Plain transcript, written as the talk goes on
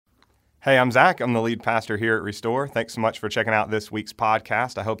Hey, I'm Zach. I'm the lead pastor here at Restore. Thanks so much for checking out this week's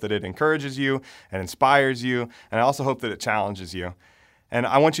podcast. I hope that it encourages you and inspires you, and I also hope that it challenges you. And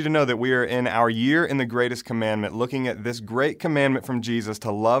I want you to know that we are in our year in the greatest commandment, looking at this great commandment from Jesus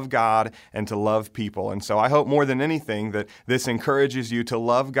to love God and to love people. And so I hope more than anything that this encourages you to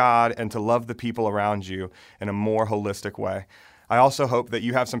love God and to love the people around you in a more holistic way. I also hope that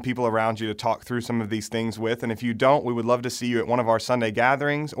you have some people around you to talk through some of these things with. And if you don't, we would love to see you at one of our Sunday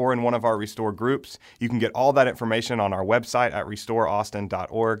gatherings or in one of our Restore groups. You can get all that information on our website at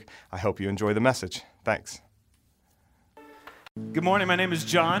restoreaustin.org. I hope you enjoy the message. Thanks. Good morning. My name is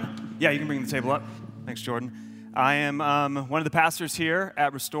John. Yeah, you can bring the table up. Thanks, Jordan. I am one of the pastors here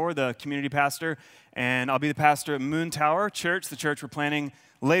at Restore, the community pastor, and I'll be the pastor at Moon Tower Church, the church we're planning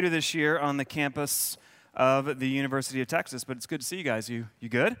later this year on the campus of the University of Texas. But it's good to see you guys. You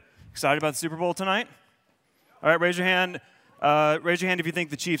good? Excited about the Super Bowl tonight? All right, raise your hand. Raise your hand if you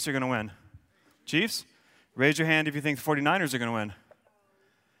think the Chiefs are going to win. Chiefs? Raise your hand if you think the 49ers are going to win.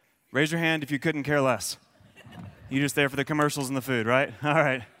 Raise your hand if you couldn't care less. You're just there for the commercials and the food, right? All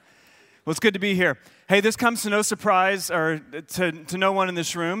right. Well, it's good to be here. Hey, this comes to no surprise, or to no one in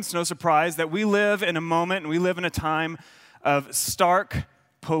this room. It's no surprise that we live in a moment and we live in a time of stark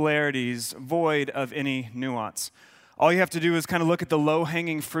polarities, void of any nuance. All you have to do is kind of look at the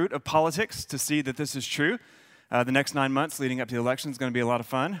low-hanging fruit of politics to see that this is true. The next 9 months leading up to the election is going to be a lot of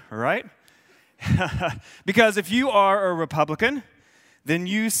fun, all right? Because if you are a Republican, then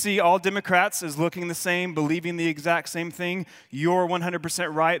you see all Democrats as looking the same, believing the exact same thing. You're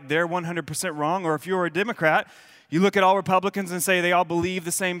 100% right, they're 100% wrong. Or if you're a Democrat, you look at all Republicans and say they all believe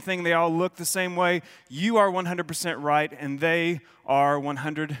the same thing, they all look the same way. You are 100% right, and they are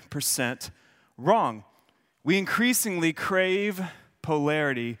 100% wrong. We increasingly crave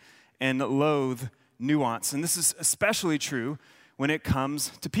polarity and loathe nuance. And this is especially true when it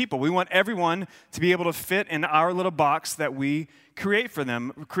comes to people. We want everyone to be able to fit in our little box that we create for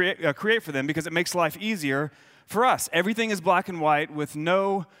them because it makes life easier for us. Everything is black and white with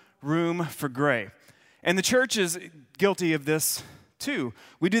no room for gray. And the church is guilty of this too.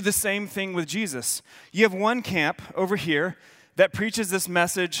 We do the same thing with Jesus. You have one camp over here that preaches this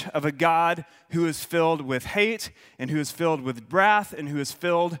message of a God who is filled with hate and who is filled with wrath and who is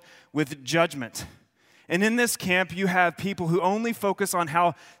filled with judgment. And in this camp, you have people who only focus on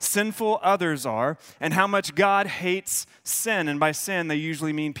how sinful others are and how much God hates sin. And by sin, they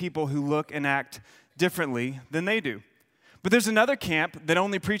usually mean people who look and act differently than they do. But there's another camp that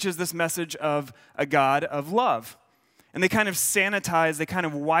only preaches this message of a God of love. And they kind of sanitize, they kind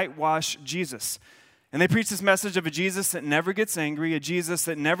of whitewash Jesus. And they preach this message of a Jesus that never gets angry, a Jesus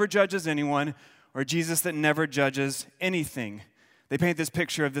that never judges anyone, or a Jesus that never judges anything. They paint this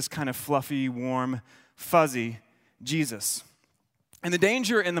picture of this kind of fluffy, warm, fuzzy Jesus. And the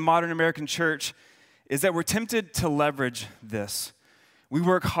danger in the modern American church is that we're tempted to leverage this. We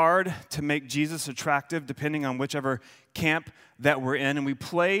work hard to make Jesus attractive depending on whichever camp that we're in, and we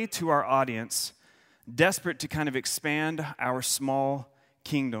play to our audience, desperate to kind of expand our small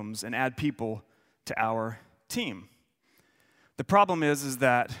kingdoms and add people to our team. The problem is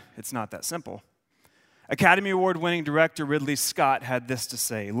that it's not that simple. Academy Award-winning director Ridley Scott had this to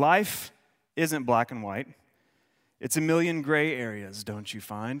say: "Life isn't black and white. It's a million gray areas, don't you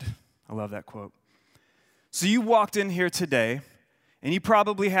find?" I love that quote. So you walked in here today, and you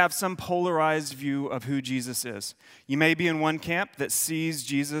probably have some polarized view of who Jesus is. You may be in one camp that sees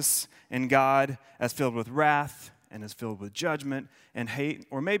Jesus and God as filled with wrath and as filled with judgment and hate.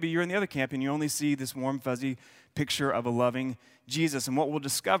 Or maybe you're in the other camp and you only see this warm, fuzzy picture of a loving Jesus. And what we'll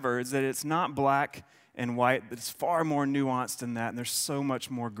discover is that it's not black and white, but it's far more nuanced than that. And there's so much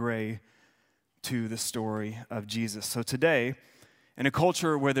more gray to the story of Jesus. So today, in a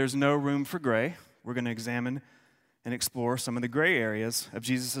culture where there's no room for gray, we're going to examine and explore some of the gray areas of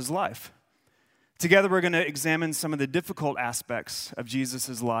Jesus' life. Together, we're going to examine some of the difficult aspects of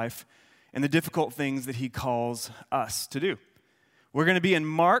Jesus' life and the difficult things that he calls us to do. We're going to be in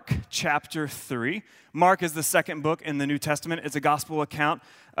Mark chapter 3. Mark is the second book in the New Testament. It's a gospel account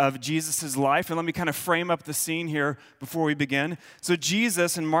of Jesus' life. And let me kind of frame up the scene here before we begin. So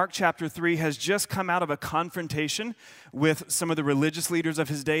Jesus in Mark chapter 3 has just come out of a confrontation with some of the religious leaders of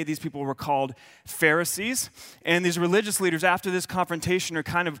his day. These people were called Pharisees. And these religious leaders, after this confrontation, are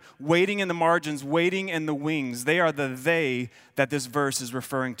kind of waiting in the margins, waiting in the wings. They are the they that this verse is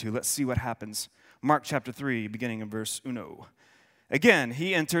referring to. Let's see what happens. Mark chapter 3, beginning in verse 1. Again,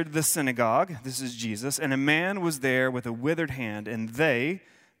 he entered the synagogue, this is Jesus, and a man was there with a withered hand, and they,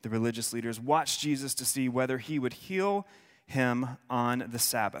 the religious leaders, watched Jesus to see whether he would heal him on the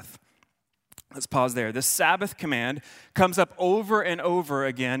Sabbath. Let's pause there. The Sabbath command comes up over and over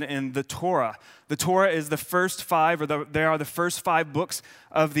again in the Torah. The Torah is the first five, they are the first 5 books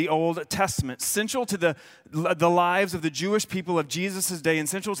of the Old Testament. Central to the lives of the Jewish people of Jesus' day and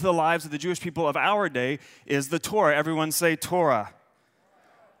central to the lives of the Jewish people of our day is the Torah. Everyone say Torah.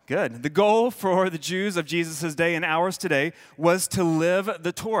 Good. The goal for the Jews of Jesus' day and ours today was to live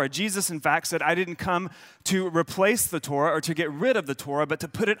the Torah. Jesus, in fact, said, I didn't come to replace the Torah or to get rid of the Torah, but to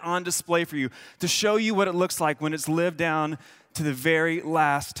put it on display for you, to show you what it looks like when it's lived down to the very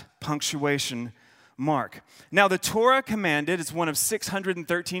last punctuation mark. Now, the Torah commanded, it's one of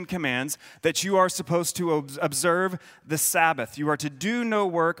 613 commands that you are supposed to observe the Sabbath. You are to do no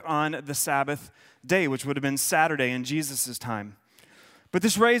work on the Sabbath day, which would have been Saturday in Jesus' time. But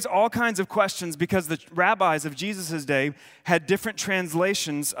this raised all kinds of questions because the rabbis of Jesus' day had different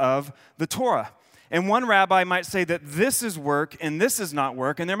translations of the Torah. And one rabbi might say that this is work and this is not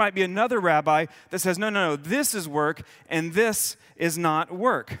work. And there might be another rabbi that says, no, this is work and this is not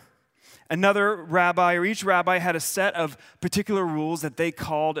work. Another rabbi, or each rabbi, had a set of particular rules that they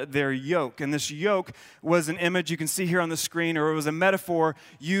called their yoke. And this yoke was an image you can see here on the screen, or it was a metaphor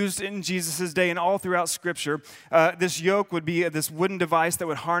used in Jesus' day and all throughout Scripture. This yoke would be this wooden device that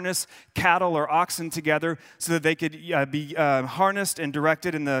would harness cattle or oxen together so that they could be harnessed and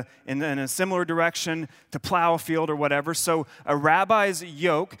directed in a similar direction to plow a field or whatever. So a rabbi's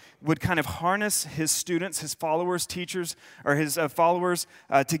yoke would kind of harness his students, his followers, teachers, or his followers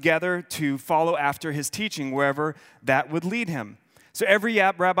together to follow after his teaching wherever that would lead him. So every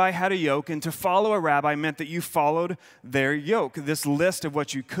rabbi had a yoke, and to follow a rabbi meant that you followed their yoke, this list of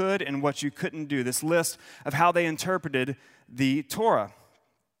what you could and what you couldn't do, this list of how they interpreted the Torah.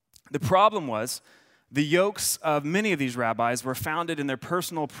 The problem was the yokes of many of these rabbis were founded in their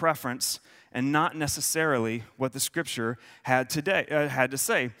personal preference and not necessarily what the Scripture had to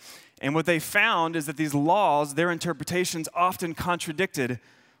say. And what they found is that these laws, their interpretations often contradicted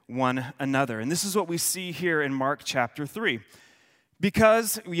one another. And this is what we see here in Mark chapter 3.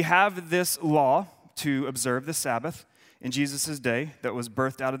 Because we have this law to observe the Sabbath in Jesus' day that was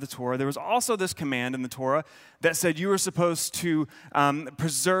birthed out of the Torah, there was also this command in the Torah that said you were supposed to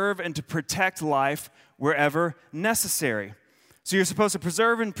preserve and to protect life wherever necessary. So you're supposed to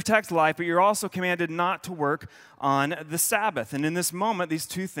preserve and protect life, but you're also commanded not to work on the Sabbath. And in this moment, these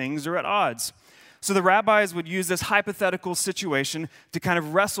two things are at odds. So the rabbis would use this hypothetical situation to kind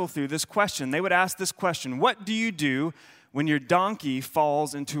of wrestle through this question. They would ask this question: what do you do when your donkey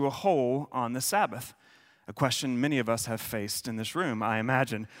falls into a hole on the Sabbath? A question many of us have faced in this room, I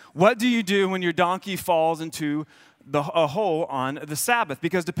imagine. What do you do when your donkey falls into a hole on the Sabbath?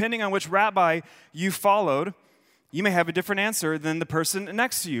 Because depending on which rabbi you followed, you may have a different answer than the person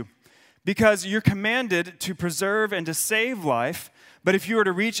next to you. Because you're commanded to preserve and to save life, but if you were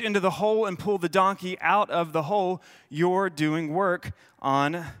to reach into the hole and pull the donkey out of the hole, you're doing work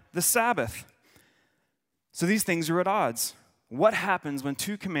on the Sabbath. So these things are at odds. What happens when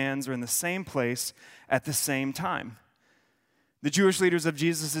two commands are in the same place at the same time? The Jewish leaders of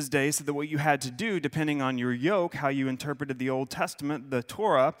Jesus' day said that what you had to do, depending on your yoke, how you interpreted the Old Testament, the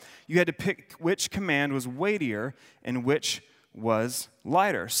Torah, you had to pick which command was weightier and which was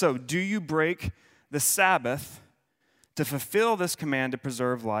lighter. So do you break the Sabbath to fulfill this command to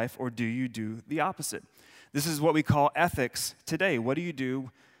preserve life, or do you do the opposite? This is what we call ethics today. What do you do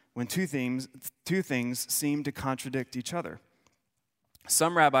when two things seem to contradict each other?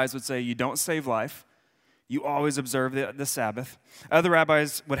 Some rabbis would say you don't save life, you always observe the Sabbath. Other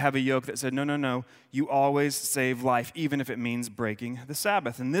rabbis would have a yoke that said, no, you always save life, even if it means breaking the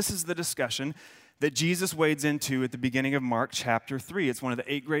Sabbath. And this is the discussion that Jesus wades into at the beginning of Mark chapter 3. It's one of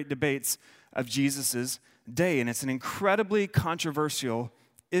the 8 great debates of Jesus' day, and it's an incredibly controversial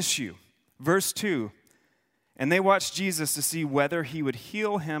issue. Verse 2, and they watched Jesus to see whether he would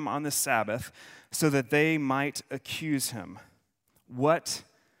heal him on the Sabbath so that they might accuse him. What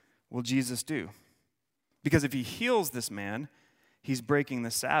will Jesus do? Because if he heals this man, he's breaking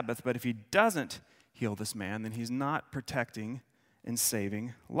the Sabbath, but if he doesn't heal this man, then he's not protecting and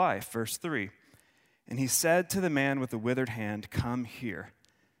saving life. Verse 3, and he said to the man with the withered hand, come here.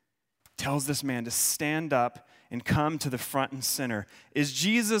 Tells this man to stand up and come to the front and center. Is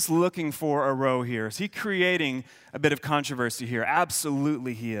Jesus looking for a row here? Is he creating a bit of controversy here?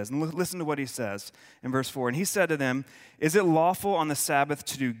 Absolutely he is. And listen to what he says in verse 4. And he said to them, is it lawful on the Sabbath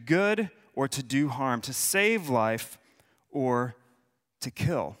to do good or to do harm, to save life or to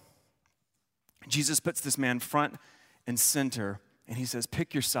kill? Jesus puts this man front and center, and he says,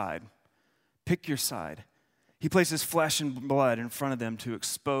 pick your side. Pick your side. He places flesh and blood in front of them to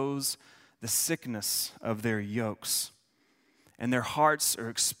expose the sickness of their yokes. And their hearts are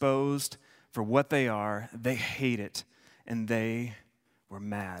exposed for what they are. They hate it, and they were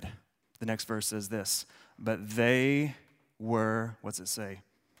mad. The next verse says this, but they were, what's it say?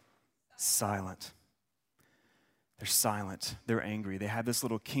 Silent. They're silent. They're angry. They have this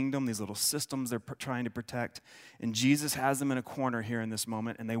little kingdom, these little systems they're trying to protect, and Jesus has them in a corner here in this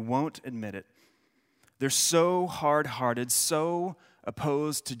moment, and they won't admit it. They're so hard-hearted, so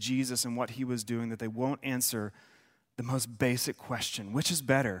opposed to Jesus and what he was doing that they won't answer the most basic question, which is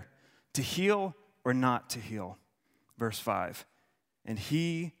better, to heal or not to heal? Verse 5, and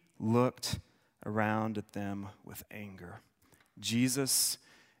he looked around at them with anger. Jesus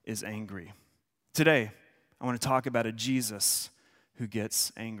is angry. Today, I want to talk about a Jesus who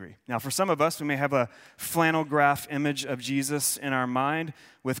gets angry. Now, for some of us, we may have a flannel graph image of Jesus in our mind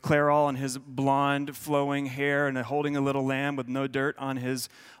with Clairol and his blonde flowing hair and holding a little lamb with no dirt on his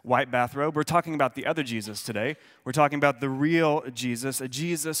white bathrobe. We're talking about the other Jesus today. We're talking about the real Jesus, a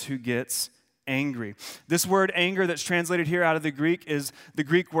Jesus who gets angry. This word anger that's translated here out of the Greek is the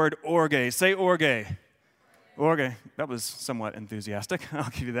Greek word orge. Say orge. Orge. That was somewhat enthusiastic.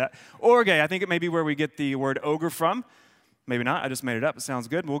 I'll give you that. Orge. I think it may be where we get the word ogre from. Maybe not. I just made it up. It sounds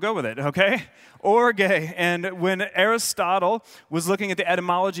good. We'll go with it, okay? Orge. And when Aristotle was looking at the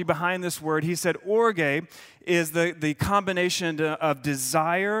etymology behind this word, he said orge is the combination of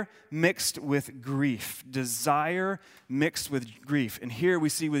desire mixed with grief. Desire mixed with grief. And here we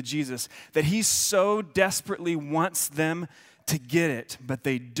see with Jesus that he so desperately wants them to get it, but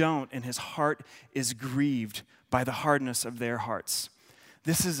they don't, and his heart is grieved by the hardness of their hearts.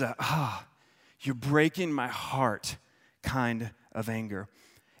 This is you're breaking my heart kind of anger.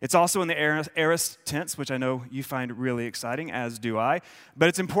 It's also in the aorist tense, which I know you find really exciting, as do I. But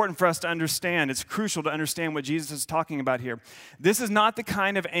it's important for us to understand. It's crucial to understand what Jesus is talking about here. This is not the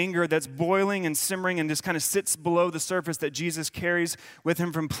kind of anger that's boiling and simmering and just kind of sits below the surface that Jesus carries with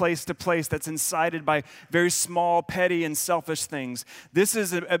him from place to place, that's incited by very small, petty, and selfish things. This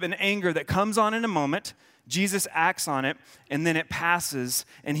is an anger that comes on in a moment. Jesus acts on it, and then it passes,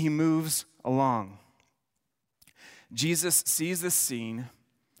 and he moves along. Jesus sees this scene,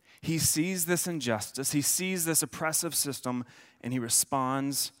 he sees this injustice, he sees this oppressive system, and he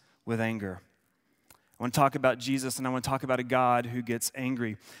responds with anger. I want to talk about Jesus, and I want to talk about a God who gets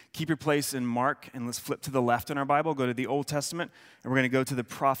angry. Keep your place in Mark, and let's flip to the left in our Bible, go to the Old Testament, and we're going to go to the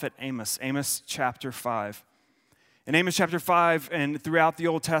prophet Amos, Amos chapter 5. In Amos chapter 5, and throughout the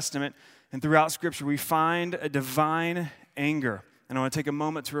Old Testament, and throughout Scripture, we find a divine anger, and I want to take a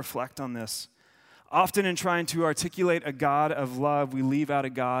moment to reflect on this. Often in trying to articulate a God of love, we leave out a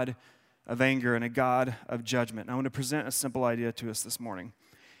God of anger and a God of judgment. And I want to present a simple idea to us this morning.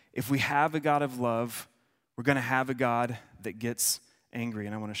 If we have a God of love, we're going to have a God that gets angry,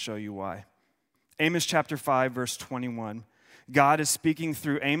 and I want to show you why. Amos chapter 5, verse 21. God is speaking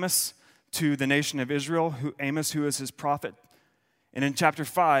through Amos to the nation of Israel, Amos, who is his prophet. And in chapter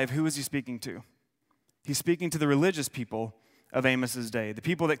 5, who is he speaking to? He's speaking to the religious people of Amos's day, the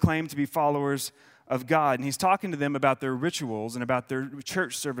people that claim to be followers of God. And he's talking to them about their rituals and about their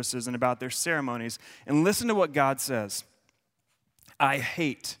church services and about their ceremonies. And listen to what God says.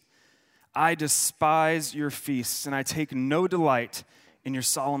 I despise your feasts, and I take no delight in your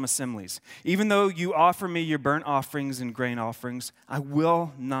solemn assemblies. Even though you offer me your burnt offerings and grain offerings, I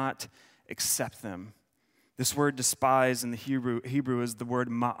will not accept them. This word despise in the Hebrew is the word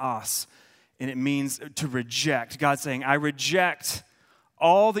ma'as, and it means to reject. God's saying, I reject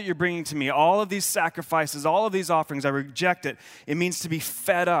all that you're bringing to me, all of these sacrifices, all of these offerings, I reject it. It means to be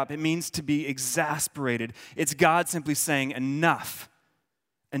fed up. It means to be exasperated. It's God simply saying, enough,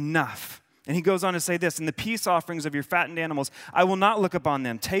 enough. And he goes on to say this, in the peace offerings of your fattened animals, I will not look upon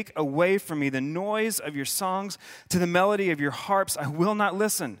them. Take away from me the noise of your songs. To the melody of your harps, I will not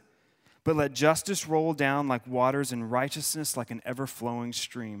listen. But let justice roll down like waters and righteousness like an ever-flowing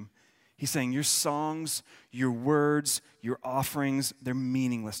stream. He's saying, your songs, your words, your offerings, they're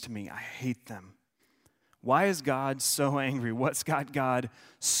meaningless to me. I hate them. Why is God so angry? What's got God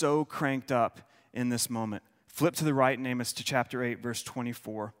so cranked up in this moment? Flip to the right in Amos to chapter 8, verse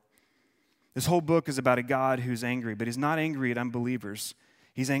 24. This whole book is about a God who's angry, but he's not angry at unbelievers.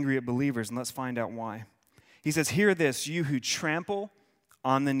 He's angry at believers, and let's find out why. He says, hear this, you who trample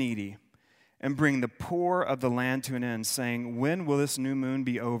on the needy and bring the poor of the land to an end, saying, when will this new moon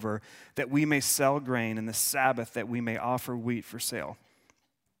be over, that we may sell grain, and the Sabbath that we may offer wheat for sale,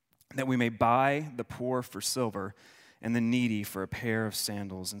 that we may buy the poor for silver, and the needy for a pair of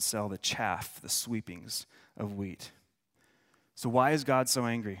sandals, and sell the chaff, the sweepings of wheat. So why is God so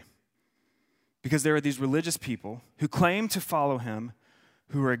angry? Because there are these religious people who claim to follow him,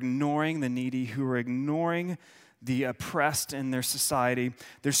 who are ignoring the needy, who are ignoring the oppressed in their society.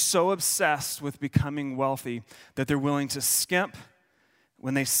 They're so obsessed with becoming wealthy that they're willing to skimp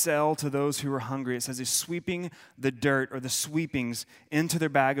when they sell to those who are hungry. It says he's sweeping the dirt or the sweepings into their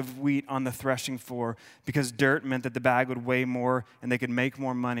bag of wheat on the threshing floor, because dirt meant that the bag would weigh more and they could make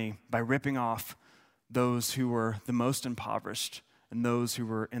more money by ripping off those who were the most impoverished and those who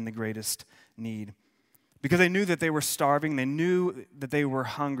were in the greatest need. Because they knew that they were starving, they knew that they were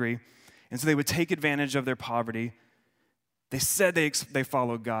hungry, and so they would take advantage of their poverty. They said they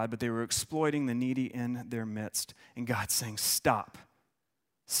followed God, but they were exploiting the needy in their midst. And God's saying, stop.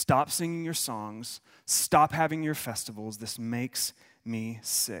 Stop singing your songs. Stop having your festivals. This makes me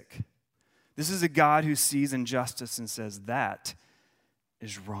sick. This is a God who sees injustice and says, that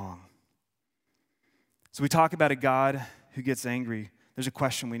is wrong. So we talk about a God who gets angry. There's a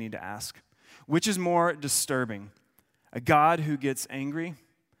question we need to ask. Which is more disturbing? A God who gets angry,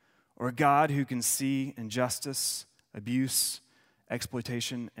 or a God who can see injustice, abuse,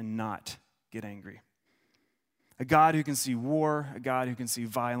 exploitation, and not get angry? A God who can see war, a God who can see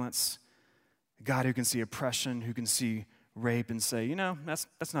violence, a God who can see oppression, who can see rape and say, you know, that's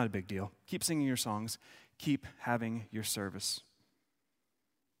not a big deal. Keep singing your songs. Keep having your service.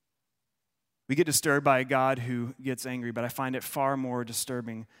 We get disturbed by a God who gets angry, but I find it far more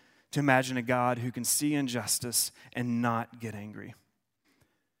disturbing to imagine a God who can see injustice and not get angry.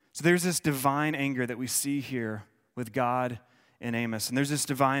 So there's this divine anger that we see here with God in Amos, and there's this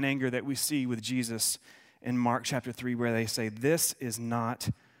divine anger that we see with Jesus in Mark chapter 3, where they say, this is not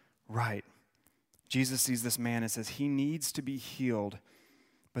right. Jesus sees this man and says he needs to be healed,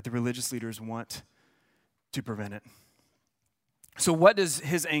 but the religious leaders want to prevent it. So what does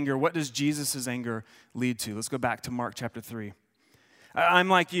his anger, what does Jesus' anger lead to? Let's go back to Mark chapter 3. I'm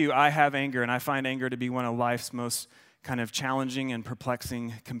like you, I have anger, and I find anger to be one of life's most kind of challenging and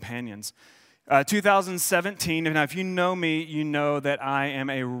perplexing companions. 2017, now if you know me, you know that I am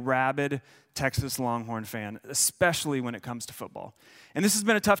a rabid Texas Longhorn fan, especially when it comes to football. And this has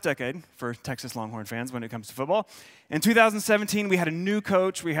been a tough decade for Texas Longhorn fans when it comes to football. In 2017, we had a new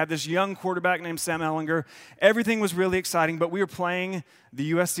coach. We had this young quarterback named Sam Ehlinger. Everything was really exciting, but we were playing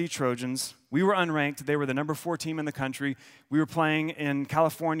the USC Trojans. We were unranked. They were the number 4 team in the country. We were playing in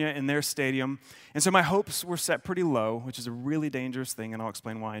California in their stadium. And so my hopes were set pretty low, which is a really dangerous thing, and I'll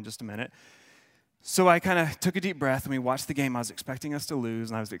explain why in just a minute. So I kind of took a deep breath, and we watched the game. I was expecting us to lose,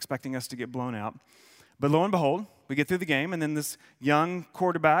 and I was expecting us to get blown out. But lo and behold, we get through the game, and then this young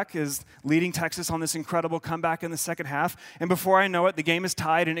quarterback is leading Texas on this incredible comeback in the second half. And before I know it, the game is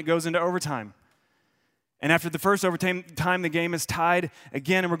tied, and it goes into overtime. And after the first overtime, the game is tied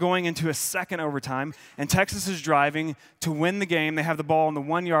again, and we're going into a second overtime. And Texas is driving to win the game. They have the ball on the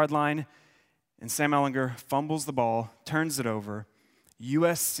 1-yard line, and Sam Ehlinger fumbles the ball, turns it over.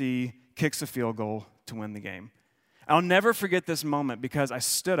 USC kicks a field goal to win the game. I'll never forget this moment because I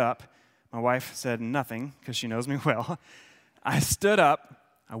stood up. My wife said nothing because she knows me well. I stood up.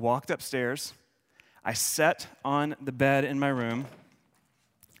 I walked upstairs. I sat on the bed in my room,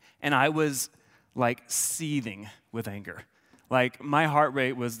 and I was like seething with anger. Like my heart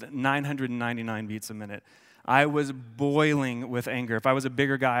rate was 999 beats a minute. I was boiling with anger. If I was a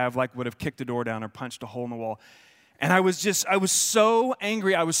bigger guy, I would have kicked a door down or punched a hole in the wall. And I was so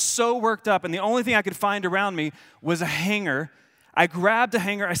angry, I was so worked up, and the only thing I could find around me was a hanger. I grabbed a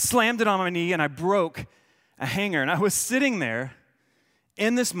hanger, I slammed it on my knee, and I broke a hanger. And I was sitting there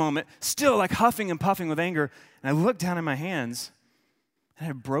in this moment, still like huffing and puffing with anger, and I looked down at my hands, and I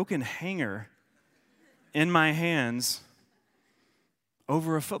had a broken hanger in my hands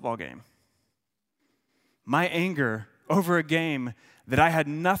over a football game. My anger over a game that I had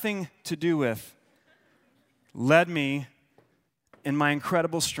nothing to do with led me, in my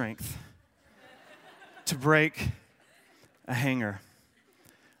incredible strength, to break a hanger.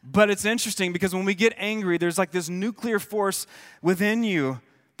 But it's interesting because when we get angry, there's like this nuclear force within you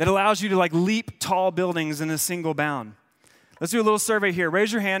that allows you to like leap tall buildings in a single bound. Let's do a little survey here.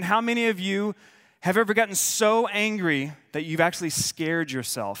 Raise your hand. How many of you have ever gotten so angry that you've actually scared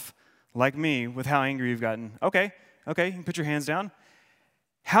yourself, like me, with how angry you've gotten? Okay, you can put your hands down.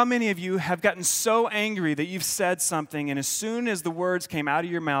 How many of you have gotten so angry that you've said something, and as soon as the words came out of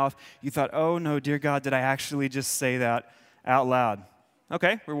your mouth, you thought, oh no, dear God, did I actually just say that out loud?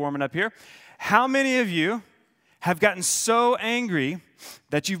 Okay, we're warming up here. How many of you have gotten so angry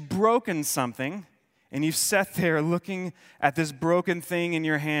that you've broken something, and you've sat there looking at this broken thing in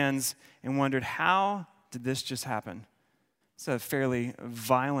your hands and wondered, how did this just happen? It's a fairly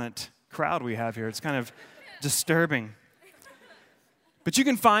violent crowd we have here. It's kind of disturbing. But you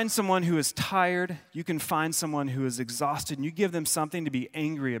can find someone who is tired, you can find someone who is exhausted, and you give them something to be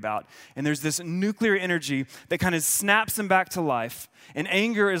angry about. And there's this nuclear energy that kind of snaps them back to life. And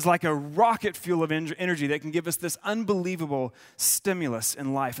anger is like a rocket fuel of energy that can give us this unbelievable stimulus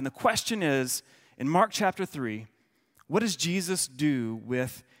in life. And the question is, in Mark chapter 3, what does Jesus do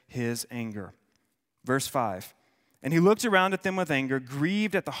with his anger? Verse 5, and he looked around at them with anger,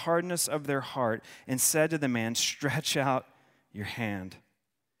 grieved at the hardness of their heart, and said to the man, stretch out your hand.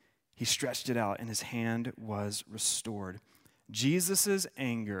 He stretched it out, and his hand was restored. Jesus'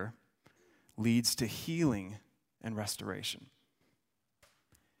 anger leads to healing and restoration.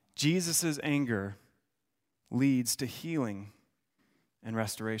 Jesus' anger leads to healing and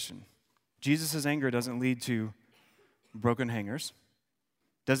restoration. Jesus' anger doesn't lead to broken hangers,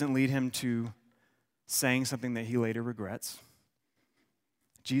 doesn't lead him to saying something that he later regrets.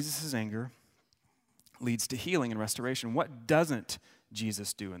 Jesus' anger leads to healing and restoration. What doesn't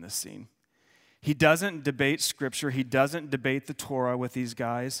Jesus do in this scene? He doesn't debate Scripture. He doesn't debate the Torah with these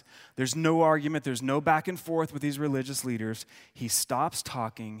guys. There's no argument. There's no back and forth with these religious leaders. He stops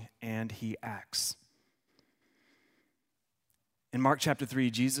talking and he acts. In Mark chapter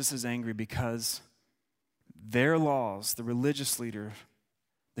 3, Jesus is angry because their laws, the religious leader,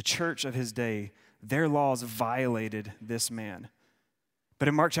 the church of his day, their laws violated this man. But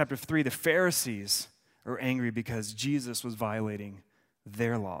in Mark chapter 3, the Pharisees are angry because Jesus was violating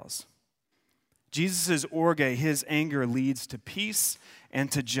their laws. Jesus' orge, his anger, leads to peace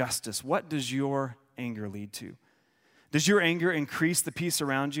and to justice. What does your anger lead to? Does your anger increase the peace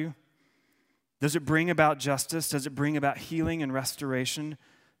around you? Does it bring about justice? Does it bring about healing and restoration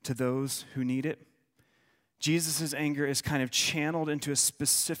to those who need it? Jesus' anger is kind of channeled into a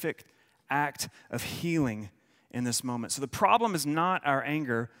specific act of healing in this moment. So the problem is not our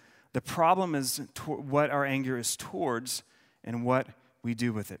anger. The problem is what our anger is towards and what we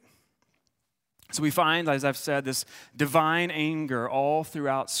do with it. So we find, as I've said, this divine anger all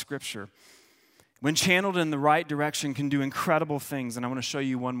throughout Scripture. When channeled in the right direction, can do incredible things. And I want to show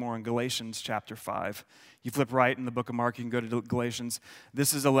you one more in Galatians chapter 5. You flip right in the book of Mark, you can go to Galatians.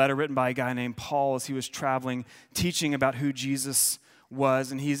 This is a letter written by a guy named Paul as he was traveling, teaching about who Jesus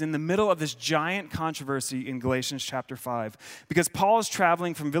was, and he's in the middle of this giant controversy in Galatians chapter 5. Because Paul is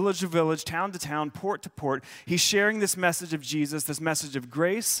traveling from village to village, town to town, port to port. He's sharing this message of Jesus, this message of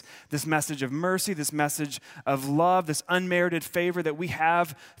grace, this message of mercy, this message of love, this unmerited favor that we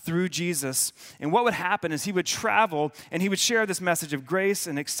have through Jesus. And what would happen is he would travel and he would share this message of grace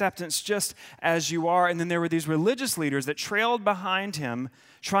and acceptance just as you are. And then there were these religious leaders that trailed behind him,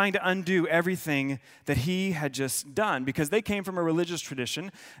 trying to undo everything that he had just done, because they came from a religious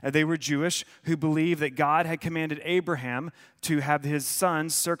tradition. They were Jewish, who believed that God had commanded Abraham to have his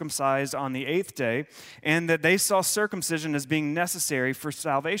sons circumcised on the 8th day, and that they saw circumcision as being necessary for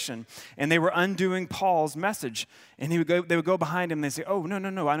salvation. And they were undoing Paul's message. And they would go behind him and they'd say, oh,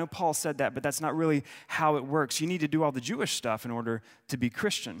 no, I know Paul said that, but that's not really how it works. You need to do all the Jewish stuff in order to be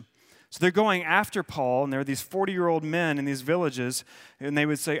Christian. So they're going after Paul, and there are these 40-year-old men in these villages, and they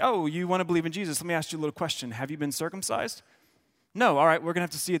would say, oh, you want to believe in Jesus? Let me ask you a little question. Have you been circumcised? No. All right, we're going to have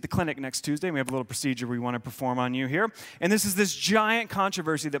to see you at the clinic next Tuesday. We have a little procedure we want to perform on you here. And this is this giant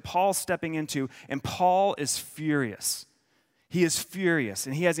controversy that Paul's stepping into, and Paul is furious. He is furious,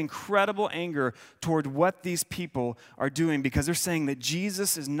 and he has incredible anger toward what these people are doing, because they're saying that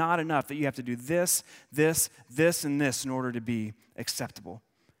Jesus is not enough, that you have to do this, this, this, and this in order to be acceptable.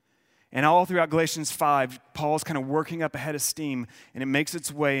 And all throughout Galatians 5, Paul's kind of working up a head of steam, and it makes its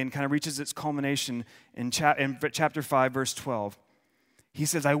way and kind of reaches its culmination in chapter 5, verse 12. He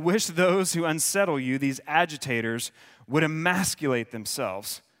says, I wish those who unsettle you, these agitators, would emasculate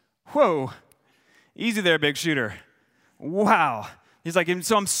themselves. Whoa, easy there, big shooter. Wow. He's like, and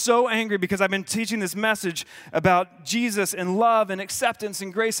so I'm so angry because I've been teaching this message about Jesus and love and acceptance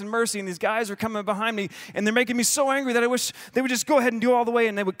and grace and mercy, and these guys are coming behind me, and they're making me so angry that I wish they would just go ahead and do all the way,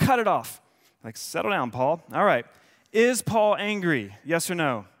 and they would cut it off. Like, settle down, Paul. All right. Is Paul angry? Yes or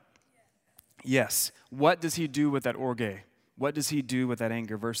no? Yes. What does he do with that orge? What does he do with that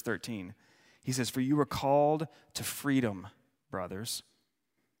anger? Verse 13. He says, for you were called to freedom, brothers.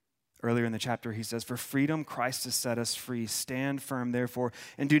 Earlier in the chapter, he says, for freedom Christ has set us free. Stand firm, therefore,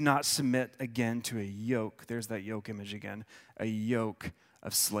 and do not submit again to a yoke. There's that yoke image again, a yoke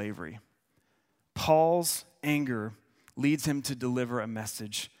of slavery. Paul's anger leads him to deliver a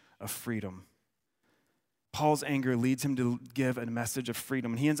message of freedom. Paul's anger leads him to give a message of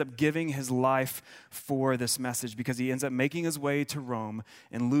freedom. And he ends up giving his life for this message because he ends up making his way to Rome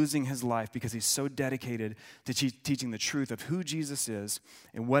and losing his life because he's so dedicated to teaching the truth of who Jesus is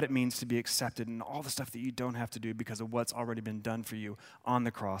and what it means to be accepted and all the stuff that you don't have to do because of what's already been done for you on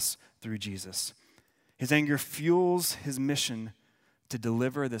the cross through Jesus. His anger fuels his mission to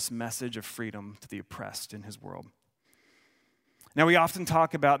deliver this message of freedom to the oppressed in his world. Now, we often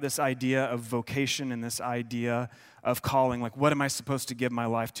talk about this idea of vocation and this idea of calling, like what am I supposed to give my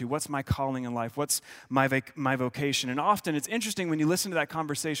life to? What's my calling in life? What's my vocation? And often it's interesting when you listen to that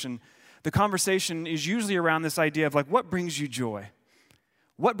conversation, the conversation is usually around this idea of like what brings you joy?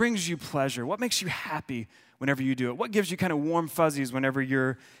 What brings you pleasure? What makes you happy whenever you do it? What gives you kind of warm fuzzies whenever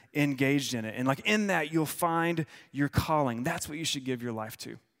you're engaged in it? And like in that, you'll find your calling. That's what you should give your life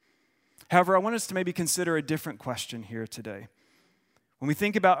to. However, I want us to maybe consider a different question here today. When we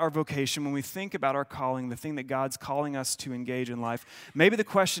think about our vocation, when we think about our calling, the thing that God's calling us to engage in life, maybe the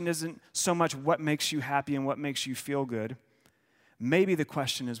question isn't so much what makes you happy and what makes you feel good. Maybe the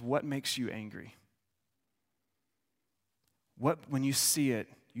question is what makes you angry? When you see it,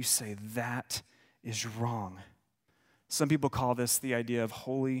 you say that is wrong. Some people call this the idea of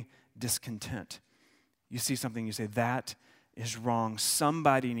holy discontent. You see something, you say that is wrong.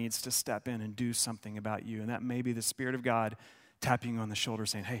 Somebody needs to step in and do something about you, and that may be the Spirit of God tapping you on the shoulder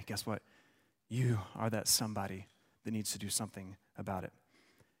saying, hey, guess what? You are that somebody that needs to do something about it.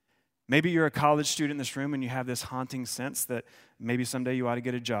 Maybe you're a college student in this room and you have this haunting sense that maybe someday you ought to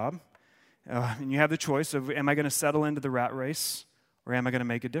get a job. And you have the choice of, am I going to settle into the rat race or am I going to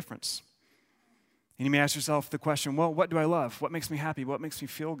make a difference? And you may ask yourself the question, well, what do I love? What makes me happy? What makes me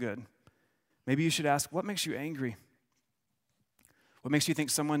feel good? Maybe you should ask, what makes you angry? What makes you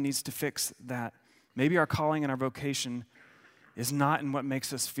think someone needs to fix that? Maybe our calling and our vocation is not in what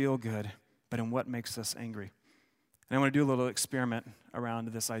makes us feel good, but in what makes us angry. And I want to do a little experiment around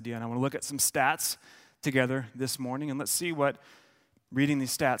this idea, and I want to look at some stats together this morning, and let's see what reading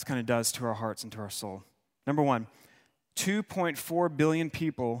these stats kind of does to our hearts and to our soul. Number one, 2.4 billion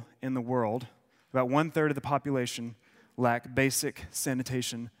people in the world, about 1/3 of the population, lack basic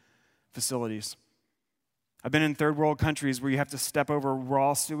sanitation facilities. I've been in third world countries where you have to step over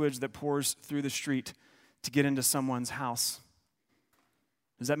raw sewage that pours through the street to get into someone's house.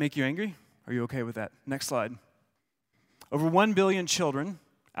 Does that make you angry? Are you okay with that? Next slide. Over 1 billion children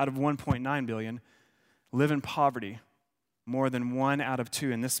out of 1.9 billion live in poverty, more than 1 out of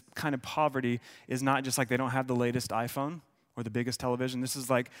 2. And this kind of poverty is not just like they don't have the latest iPhone or the biggest television. This is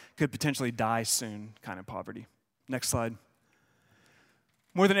like could potentially die soon kind of poverty. Next slide.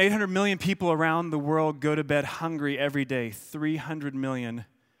 More than 800 million people around the world go to bed hungry every day. 300 million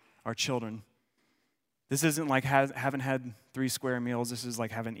are children. This isn't like haven't had 3 square meals. This is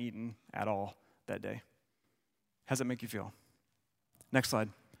like haven't eaten at all that day. How does that make you feel? Next slide.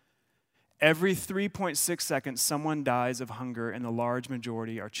 Every 3.6 seconds, someone dies of hunger, and the large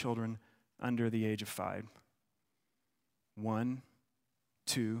majority are children under the age of 5. 1,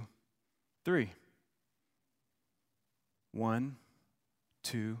 2, 3. 1,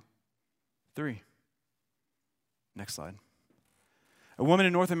 2, 3. Next slide. A woman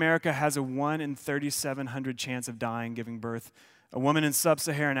in North America has a 1 in 3,700 chance of dying giving birth. A woman in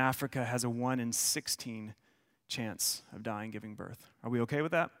sub-Saharan Africa has a 1 in 16 chance of dying giving birth. Are we okay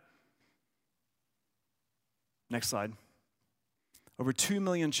with that? Next slide. Over 2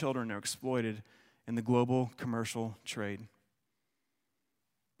 million children are exploited in the global commercial trade.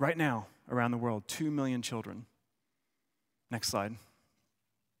 Right now, around the world, 2 million children. Next slide.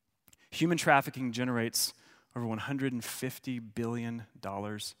 Human trafficking generates over $150 billion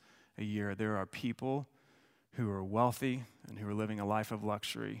a year. There are people who are wealthy and who are living a life of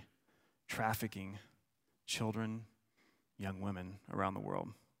luxury, trafficking children, young women around the world.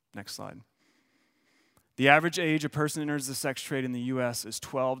 Next slide. The average age a person enters the sex trade in the U.S. is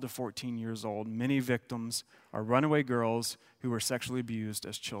 12 to 14 years old. Many victims are runaway girls who were sexually abused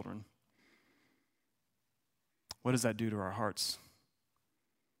as children. What does that do to our hearts?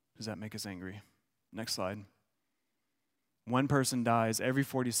 Does that make us angry? Next slide. 1 person dies every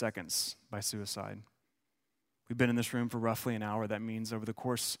 40 seconds by suicide. We've been in this room for roughly an hour. That means over the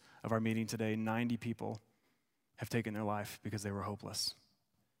course of our meeting today, 90 people have taken their life because they were hopeless.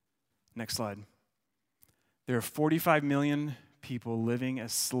 Next slide. There are 45 million people living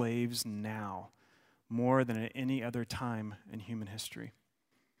as slaves now, more than at any other time in human history.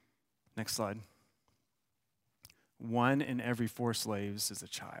 Next slide. 1 in every 4 slaves is a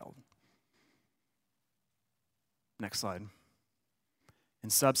child. Next slide. In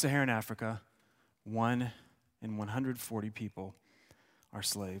sub-Saharan Africa, 1 in 140 people are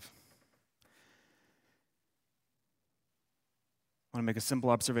slave. I want to make a simple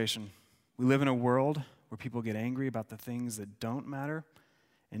observation. We live in a world where people get angry about the things that don't matter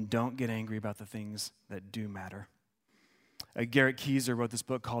and don't get angry about the things that do matter. Garrett Keyser wrote this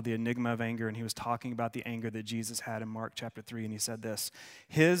book called The Enigma of Anger, and he was talking about the anger that Jesus had in Mark chapter 3, and he said this: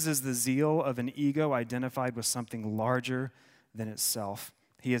 "His is the zeal of an ego identified with something larger than itself.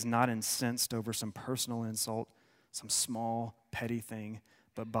 He is not incensed over some personal insult, some small, petty thing,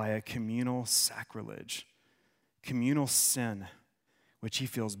 but by a communal sacrilege, communal sin, which he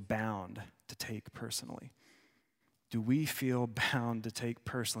feels bound to take personally." Do we feel bound to take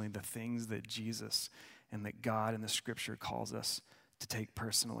personally the things that Jesus and that God in the Scripture calls us to take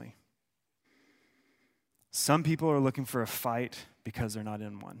personally? Some people are looking for a fight because they're not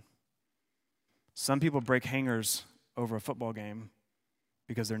in one. Some people break hangers over a football game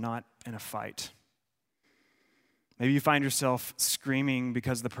because they're not in a fight. Maybe you find yourself screaming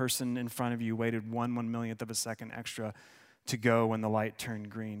because the person in front of you waited 1/1,000,000th of a second extra to go when the light turned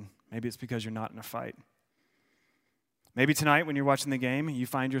green. Maybe it's because you're not in a fight. Maybe tonight when you're watching the game, you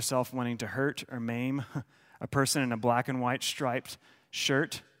find yourself wanting to hurt or maim a person in a black and white striped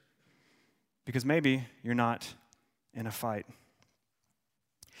shirt because maybe you're not in a fight.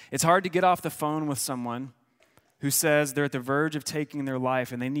 It's hard to get off the phone with someone who says they're at the verge of taking their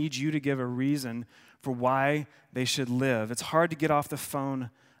life and they need you to give a reason for why they should live. It's hard to get off the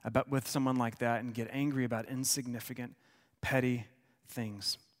phone with someone like that and get angry about insignificant, petty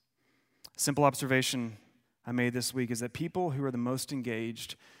things. Simple observation I made this week is that people who are the most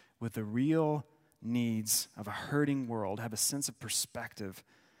engaged with the real needs of a hurting world have a sense of perspective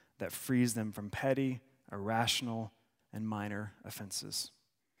that frees them from petty, irrational, and minor offenses.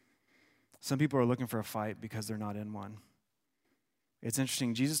 Some people are looking for a fight because they're not in one. It's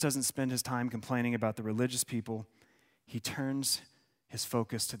interesting, Jesus doesn't spend his time complaining about the religious people. He turns his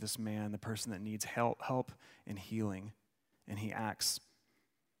focus to this man, the person that needs help and healing, and he acts.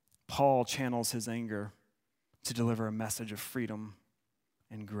 Paul channels his anger to deliver a message of freedom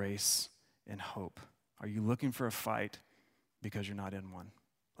and grace and hope. Are you looking for a fight because you're not in one?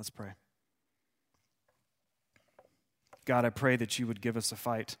 Let's pray. God, I pray that you would give us a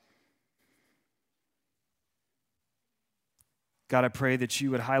fight. God, I pray that you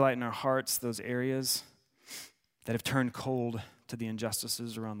would highlight in our hearts those areas that have turned cold to the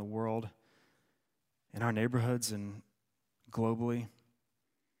injustices around the world, in our neighborhoods and globally.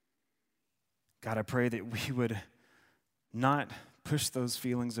 God, I pray that we would not push those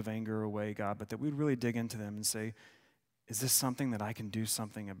feelings of anger away, God, but that we would really dig into them and say, is this something that I can do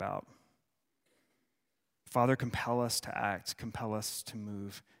something about? Father, compel us to act, compel us to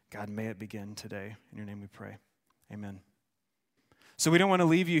move. God, may it begin today. In your name we pray. Amen. So we don't want to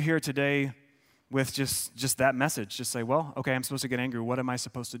leave you here today with just that message. Just say, well, okay, I'm supposed to get angry. What am I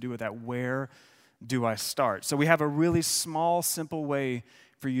supposed to do with that? Where do I start? So we have a really small, simple way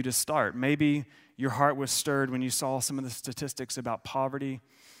for you to start. Maybe your heart was stirred when you saw some of the statistics about poverty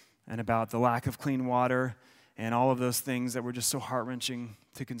and about the lack of clean water and all of those things that were just so heart-wrenching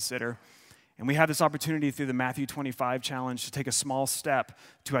to consider. And we have this opportunity through the Matthew 25 challenge to take a small step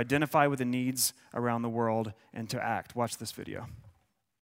to identify with the needs around the world and to act. Watch this video.